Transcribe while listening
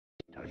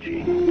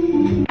technology,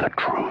 the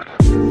truth.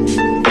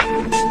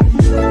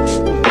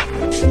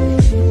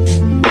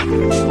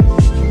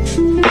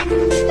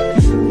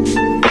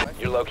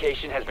 Your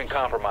location has been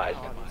compromised.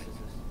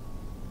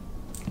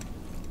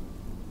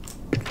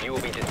 You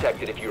will be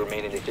detected if you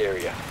remain in this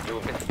area. You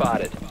have been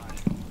spotted.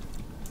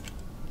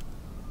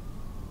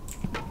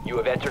 You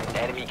have entered an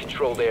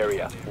enemy-controlled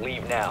area.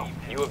 Leave now.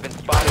 You have been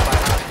spotted by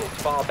hostiles.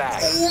 Fall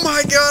back. Oh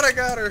my god, I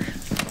got her!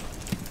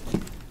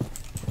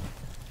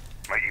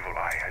 My evil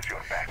eye has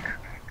your back.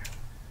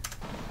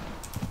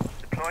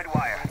 Deployed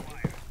wire.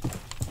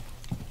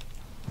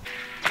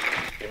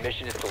 Your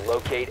mission is to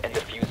locate and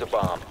defuse a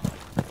bomb.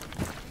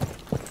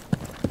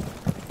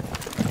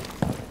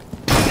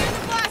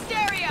 Blast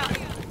area!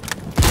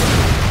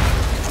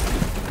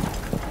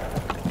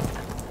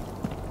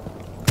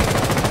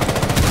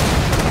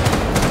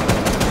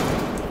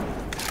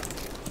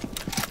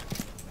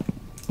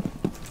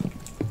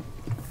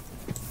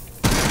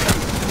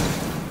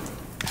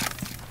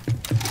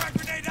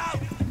 Grenade out!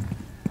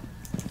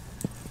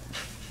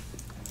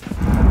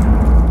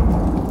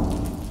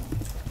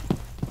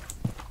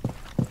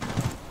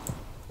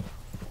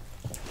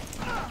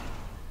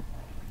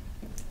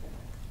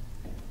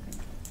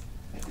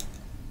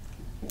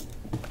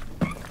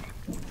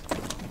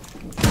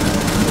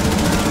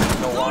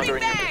 No longer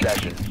in your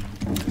possession.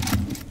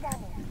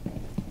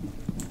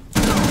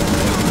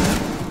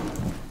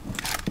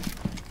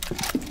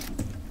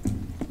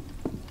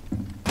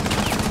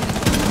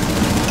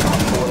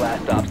 Op 4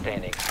 last stop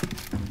standing.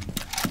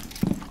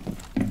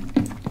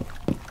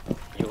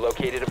 You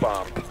located a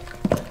bomb.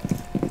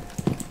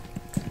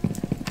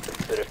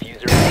 The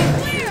diffuser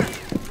is secured.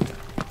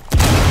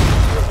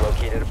 You have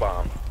located a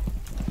bomb.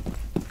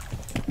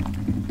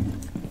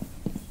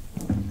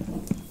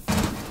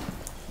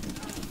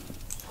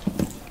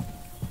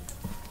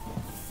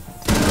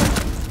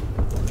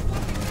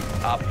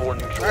 Op 4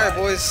 neutralized. Alright,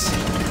 boys.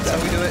 That's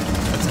how we do it.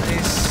 That's an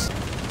ace.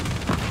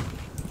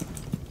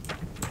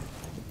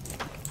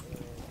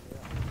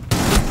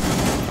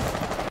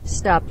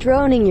 Stop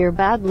droning your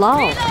bad lol.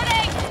 We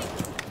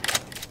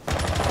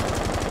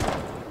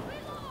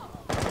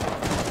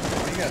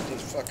got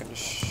this fucking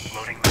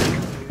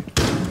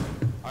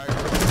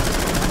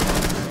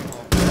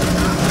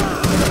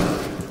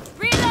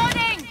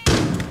Reloading!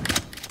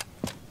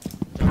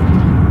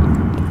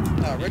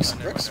 Rick's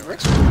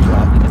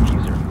Drop the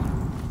diffuser.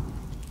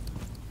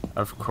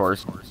 Of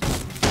course.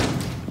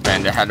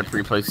 Bandit had to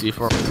pre-play C4.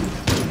 One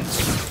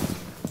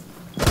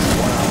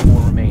Op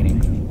 4 remaining.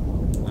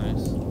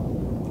 Nice.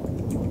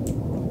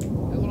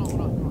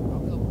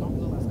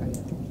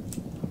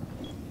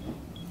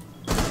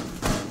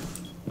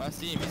 I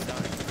see him, he's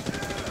down.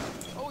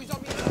 Oh, he's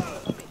on me.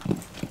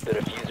 The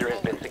diffuser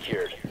has been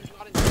secured.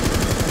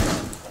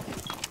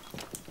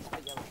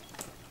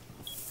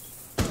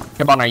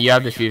 Come on, now you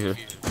have diffuser.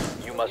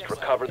 You must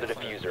recover the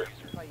diffuser.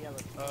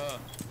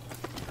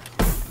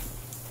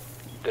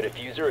 The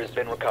diffuser has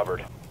been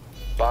recovered.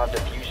 Bomb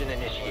diffusion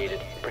initiated.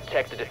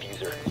 Protect the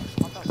diffuser.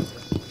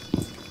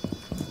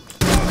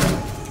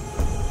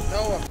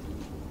 No.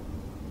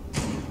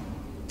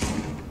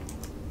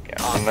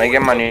 When I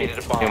get my new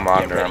Located a bomb.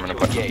 monitor, Get I'm ready gonna to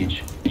put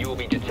engage. You will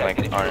be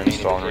detected if you remain in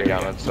uninstall and this area.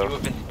 re-download stuff. You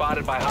have been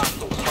spotted by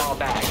hostiles. Fall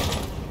back.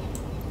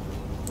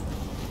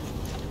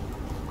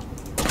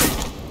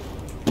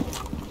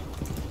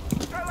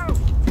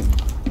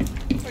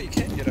 Oh, you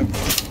can't get up.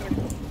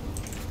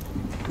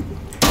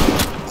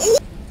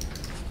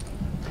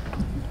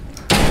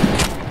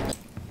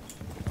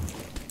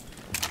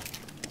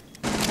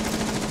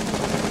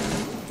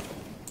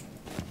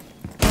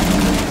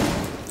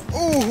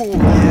 Oh,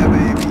 yeah,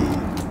 baby.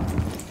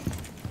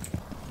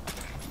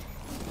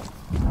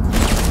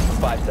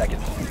 5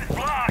 seconds.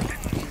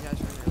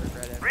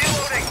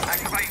 Reloading!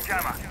 Activating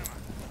jammer.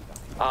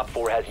 Op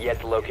 4 has yet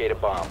to locate a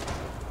bomb.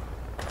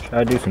 Should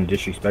I do some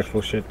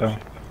disrespectful shit though?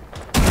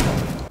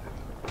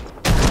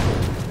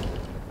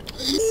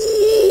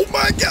 Oh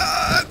my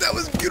god, that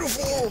was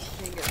beautiful.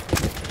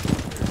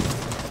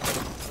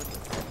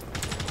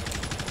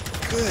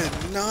 Good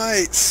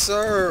night,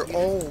 sir.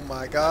 Oh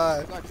my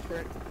god.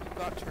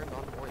 Got turned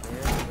on more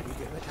there, but you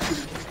get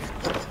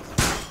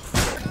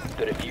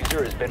The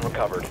diffuser has been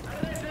recovered.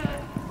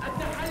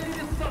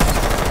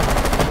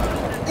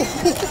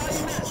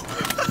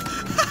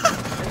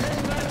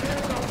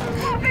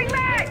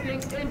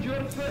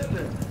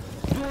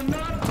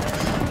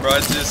 Bro, I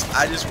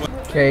just went.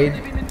 Cade.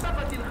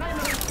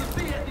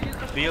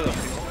 You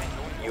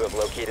have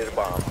located a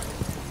bomb.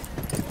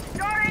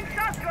 Starting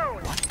shot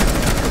zone. The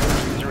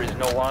diffuser is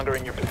no longer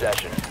in your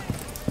possession.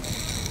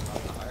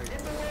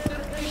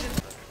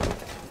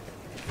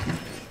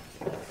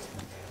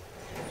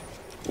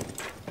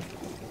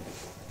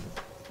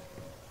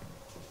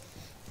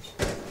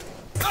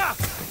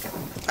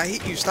 I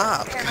hate you,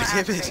 stop. God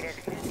damn it.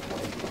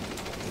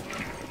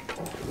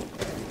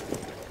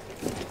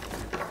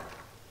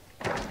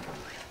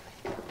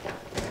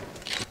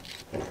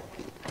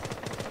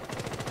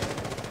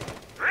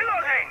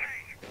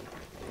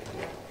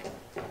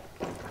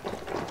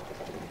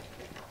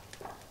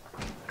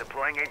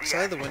 What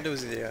side of the window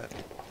is he at?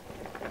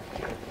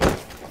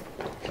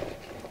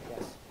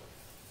 Yes.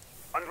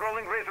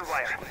 Unrolling razor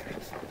wire.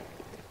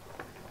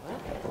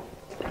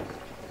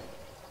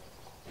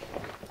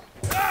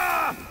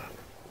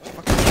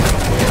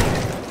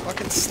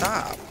 Fucking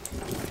stop.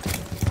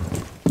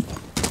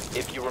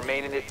 If you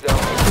remain in this zone,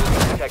 you will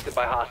be detected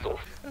by hostiles.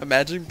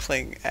 Imagine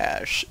playing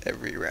Ash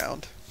every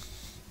round.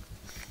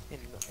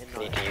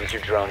 Need to use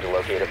your drone to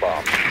locate a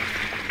bomb.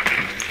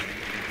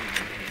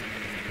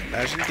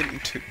 Imagine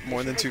getting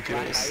more than 2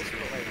 Black kills. ice,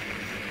 but like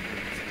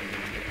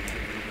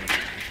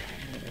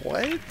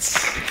What?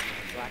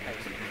 black ice.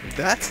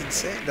 That's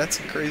insane. That's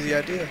a crazy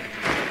idea.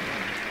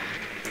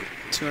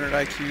 200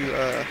 IQ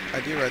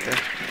idea right there.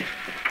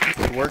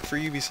 Could work for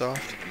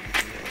Ubisoft.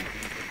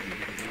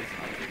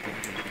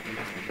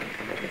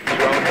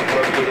 Drone has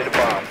located a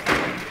bomb.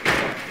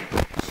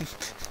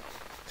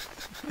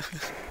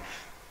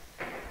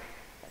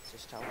 That's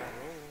just how I roll.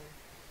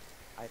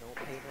 I don't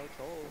pay no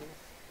toll.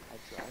 I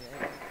try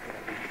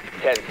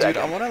it. 10 Dude, I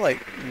seconds. want to like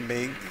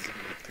make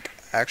like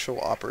actual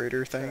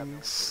operator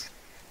things.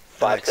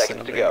 5 like, seconds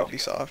send to them go.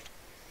 Ubisoft.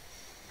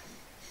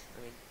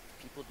 I mean,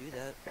 people do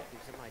that.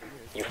 Gives them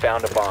ideas. You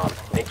found a bomb.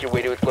 Make your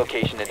way to its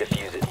location and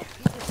defuse it.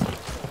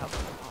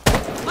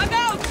 I'm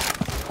out!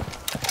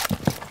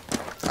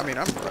 I mean,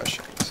 I'm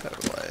rushing, so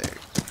like,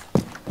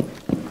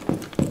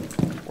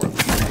 or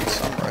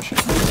so I'm rushing.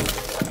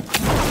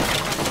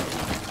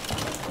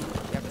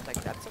 Yeah, but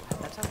like that's how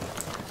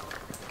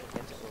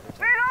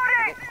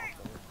Reloading!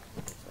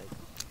 it's like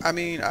I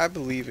mean, I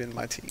believe in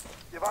my team.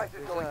 Device is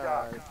there's going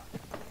dark.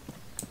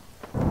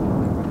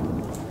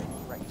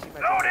 right. You see my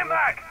Load drone him there?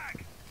 back!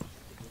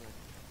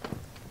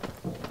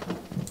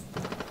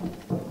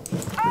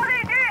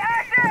 RDG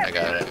active! I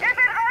got it. If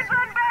it runs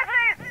on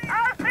batteries,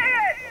 I'll see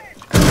it!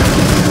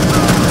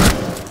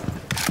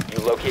 You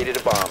located a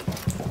bomb. Oh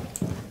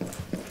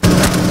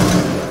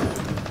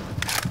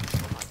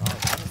my god,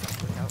 how does that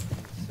work out?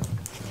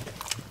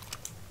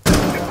 So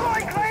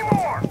Deploying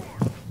Claymore!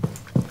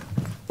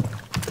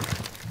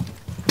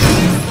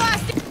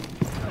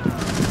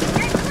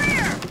 Get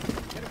clear!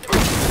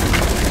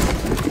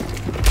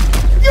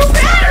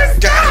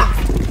 Got him!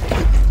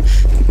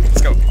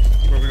 Let's go.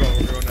 Where we going?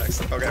 Where we going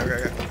next? Okay.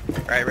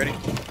 Alright, ready?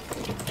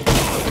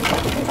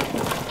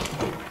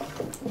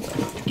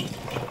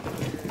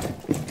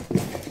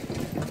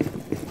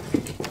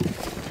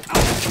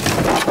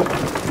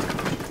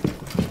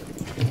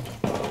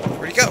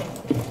 Where'd he go?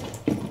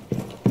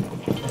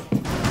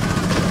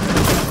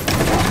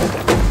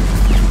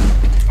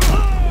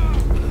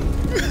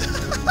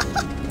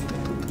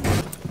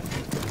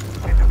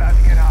 It's about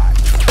to get hot.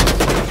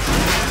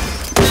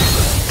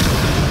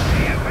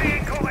 EMP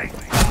incoming!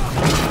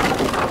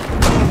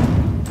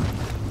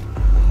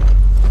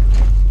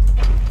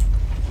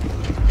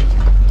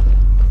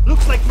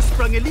 Looks like you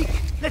sprung a leak.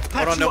 Let's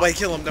patch Hold on, you nobody up.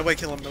 kill him. Nobody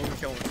kill him.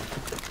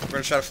 We're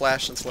gonna try to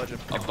flash and sledge him.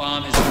 A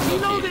bomb is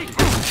located.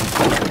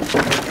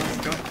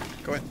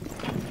 Go in.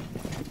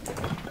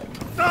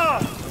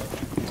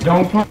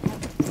 Don't pump.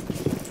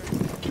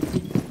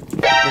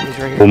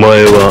 お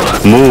前は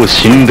もう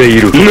死んで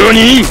いる。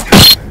何?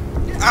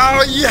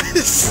 Oh,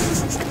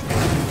 yes!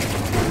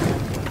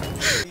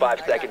 5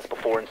 seconds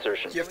before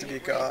insertion. You have to be a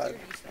god.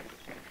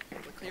 we're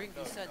clearing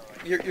these sets.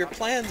 Your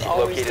plans You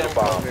always located a don't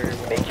go bomb. very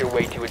well. Make your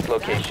way to its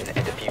location and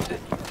defuse it.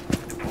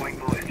 Deploying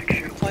ballistic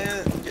shield.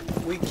 Plan,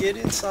 we get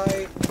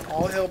inside,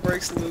 all hell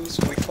breaks loose,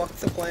 we fuck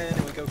the plan,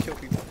 and we go kill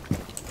people.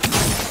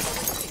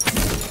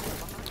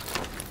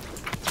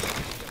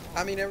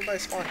 I mean, everybody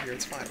spawned here,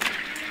 it's fine.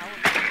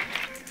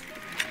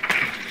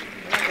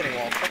 We're not getting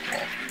wall, fuck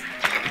wall.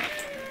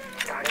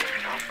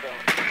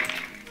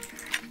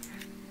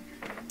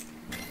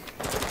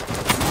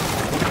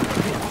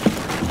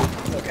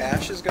 Look,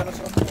 Ash is gonna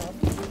fuck him up.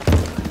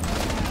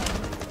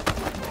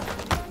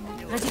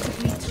 Ready to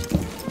breach.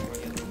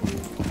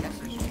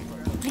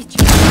 Breach.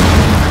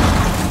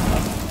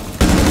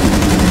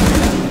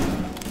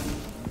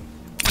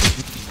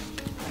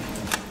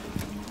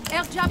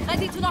 Air jab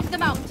ready to knock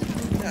them out.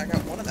 Yeah, I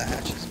got one of the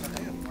hatches, but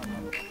damn.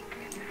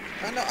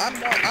 I know, I'm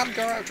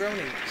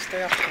droning.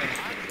 Stay off the plane.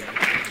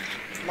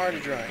 I'm already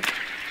droning.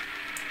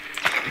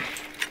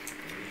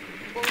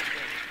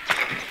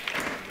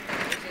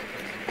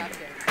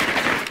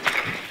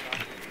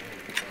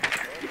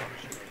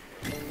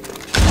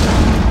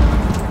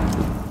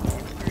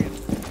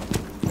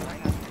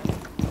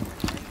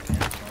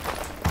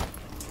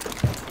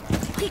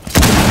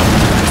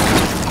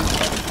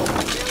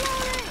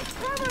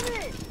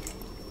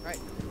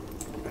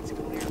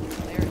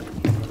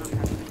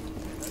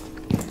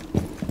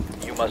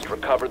 You must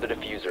recover the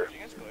diffuser.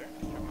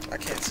 I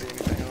can't see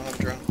anything, I don't have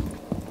a drone.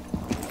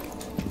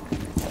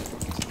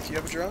 Do you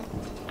have a drone?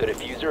 The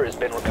diffuser has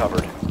been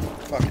recovered.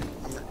 Fuck it,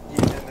 I'm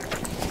eating in there.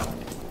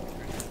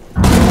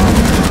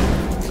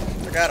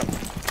 I got him.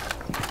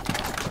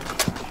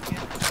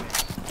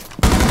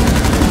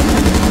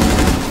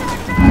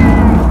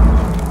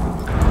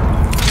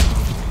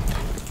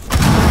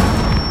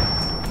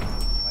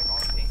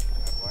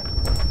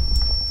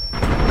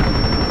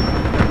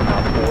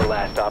 Op 4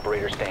 last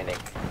operator standing.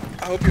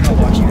 I hope you're not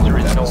watching diffuser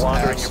is That no was longer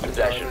in your absolute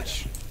possession.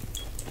 garbage.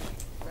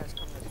 Res,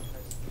 come res.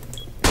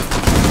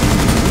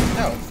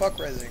 No, fuck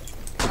Resi.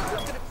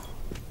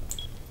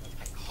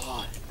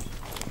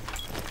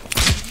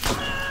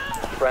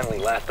 Friendly,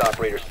 last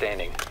operator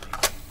standing.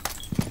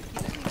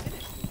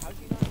 How'd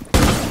you not?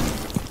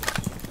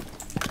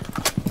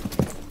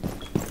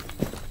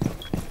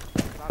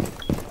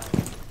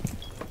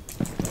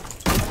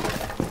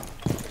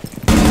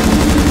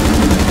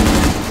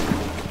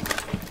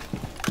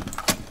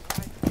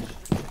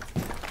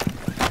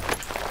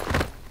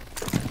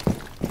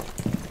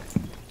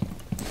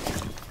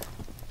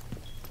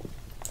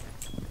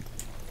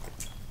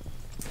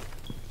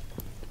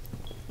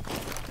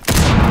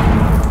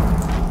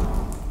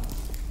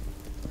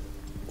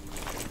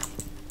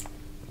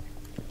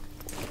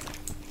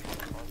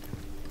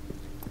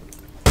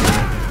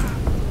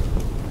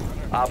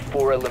 Op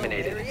 4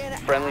 eliminated.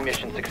 Friendly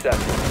mission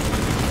successful.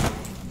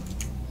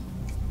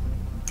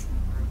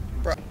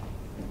 Bro.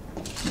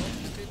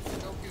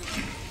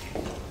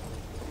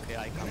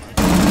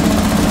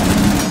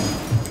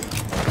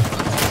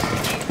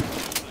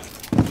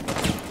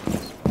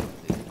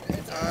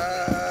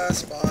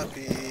 Spawn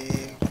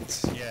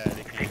peaked.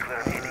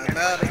 I'm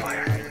out of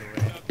here.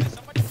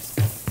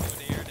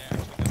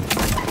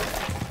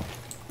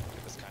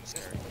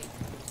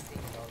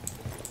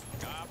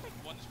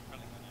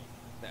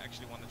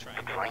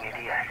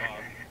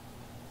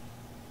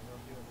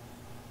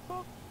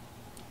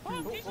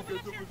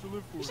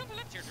 He's on the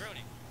left here,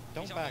 droning.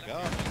 Don't back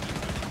up.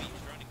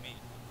 He's droning me.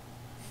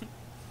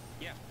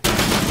 Yeah.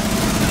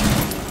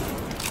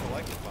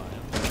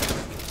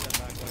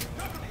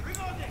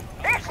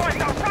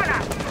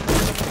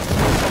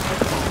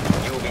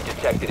 You will be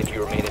detected if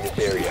you remain in this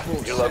area.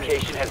 Your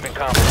location has been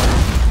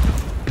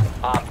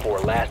compromised. Op 4,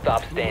 last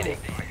stop standing.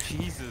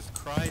 Jesus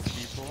Christ,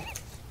 people.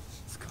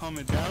 It's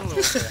coming down a little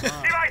bit,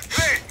 huh?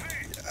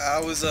 I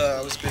was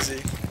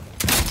busy.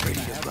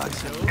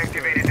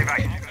 Activated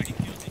device.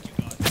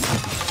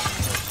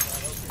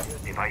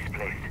 Device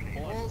placed.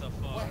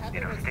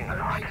 It'll sting a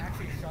lot.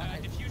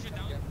 Diffuser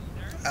down there.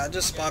 I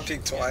just spawn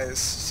peaked twice,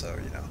 so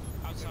you know.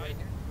 Outside.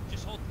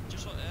 Just hold,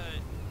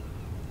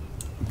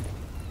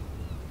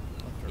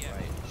 yeah,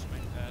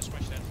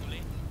 smash that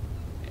fully.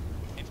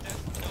 If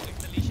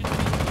the lesion...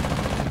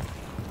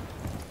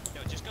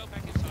 No, just go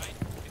back inside.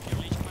 If your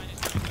lesion line is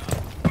going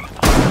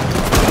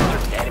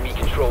up. Enemy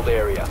controlled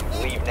area.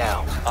 Leave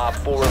now. Op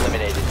 4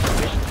 eliminated.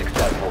 Mission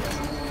successful.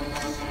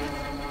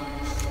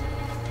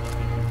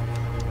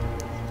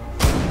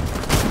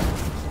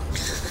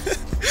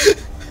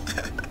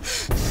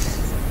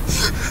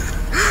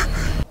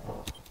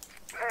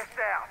 Pass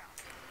down.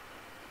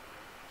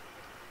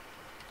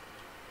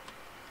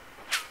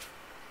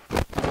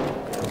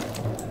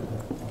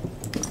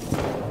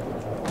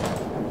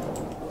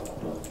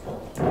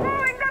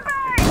 Moving the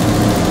base!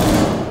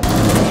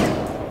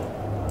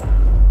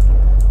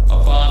 A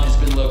bomb has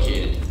been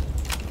located.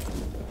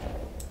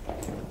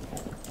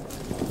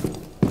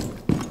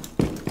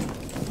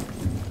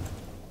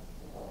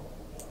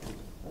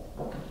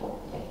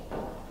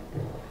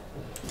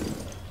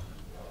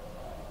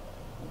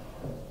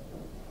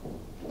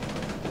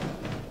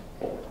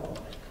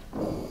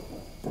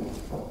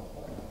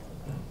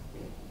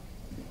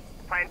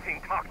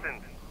 Planting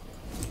toxins.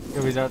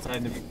 Yo, he's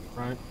outside the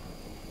front.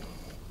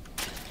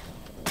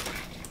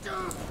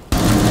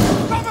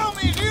 Cover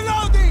me!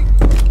 Reloading!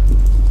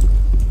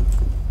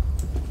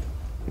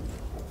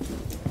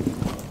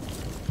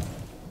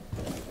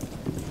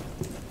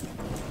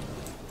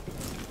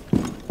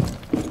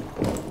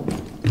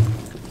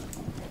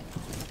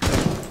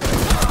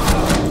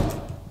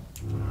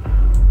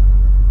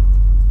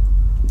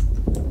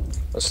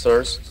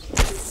 Stairs.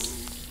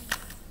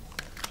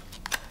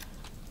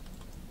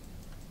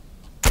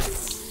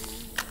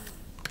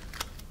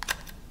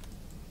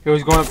 Yo,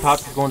 he's going up top,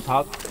 he's going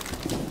top.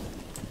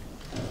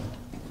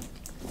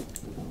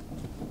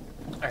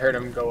 I heard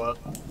him go up.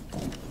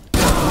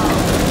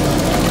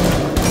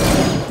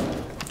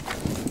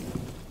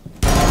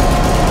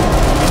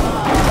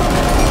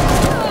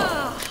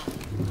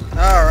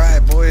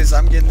 Alright, boys,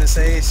 I'm getting this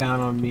ace. Down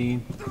on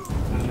me.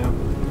 I know.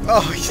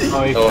 Oh, he,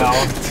 Oh, he fell.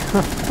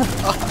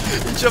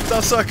 he jumped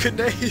off so I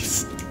couldn't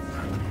ace.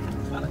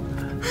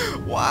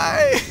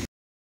 Why?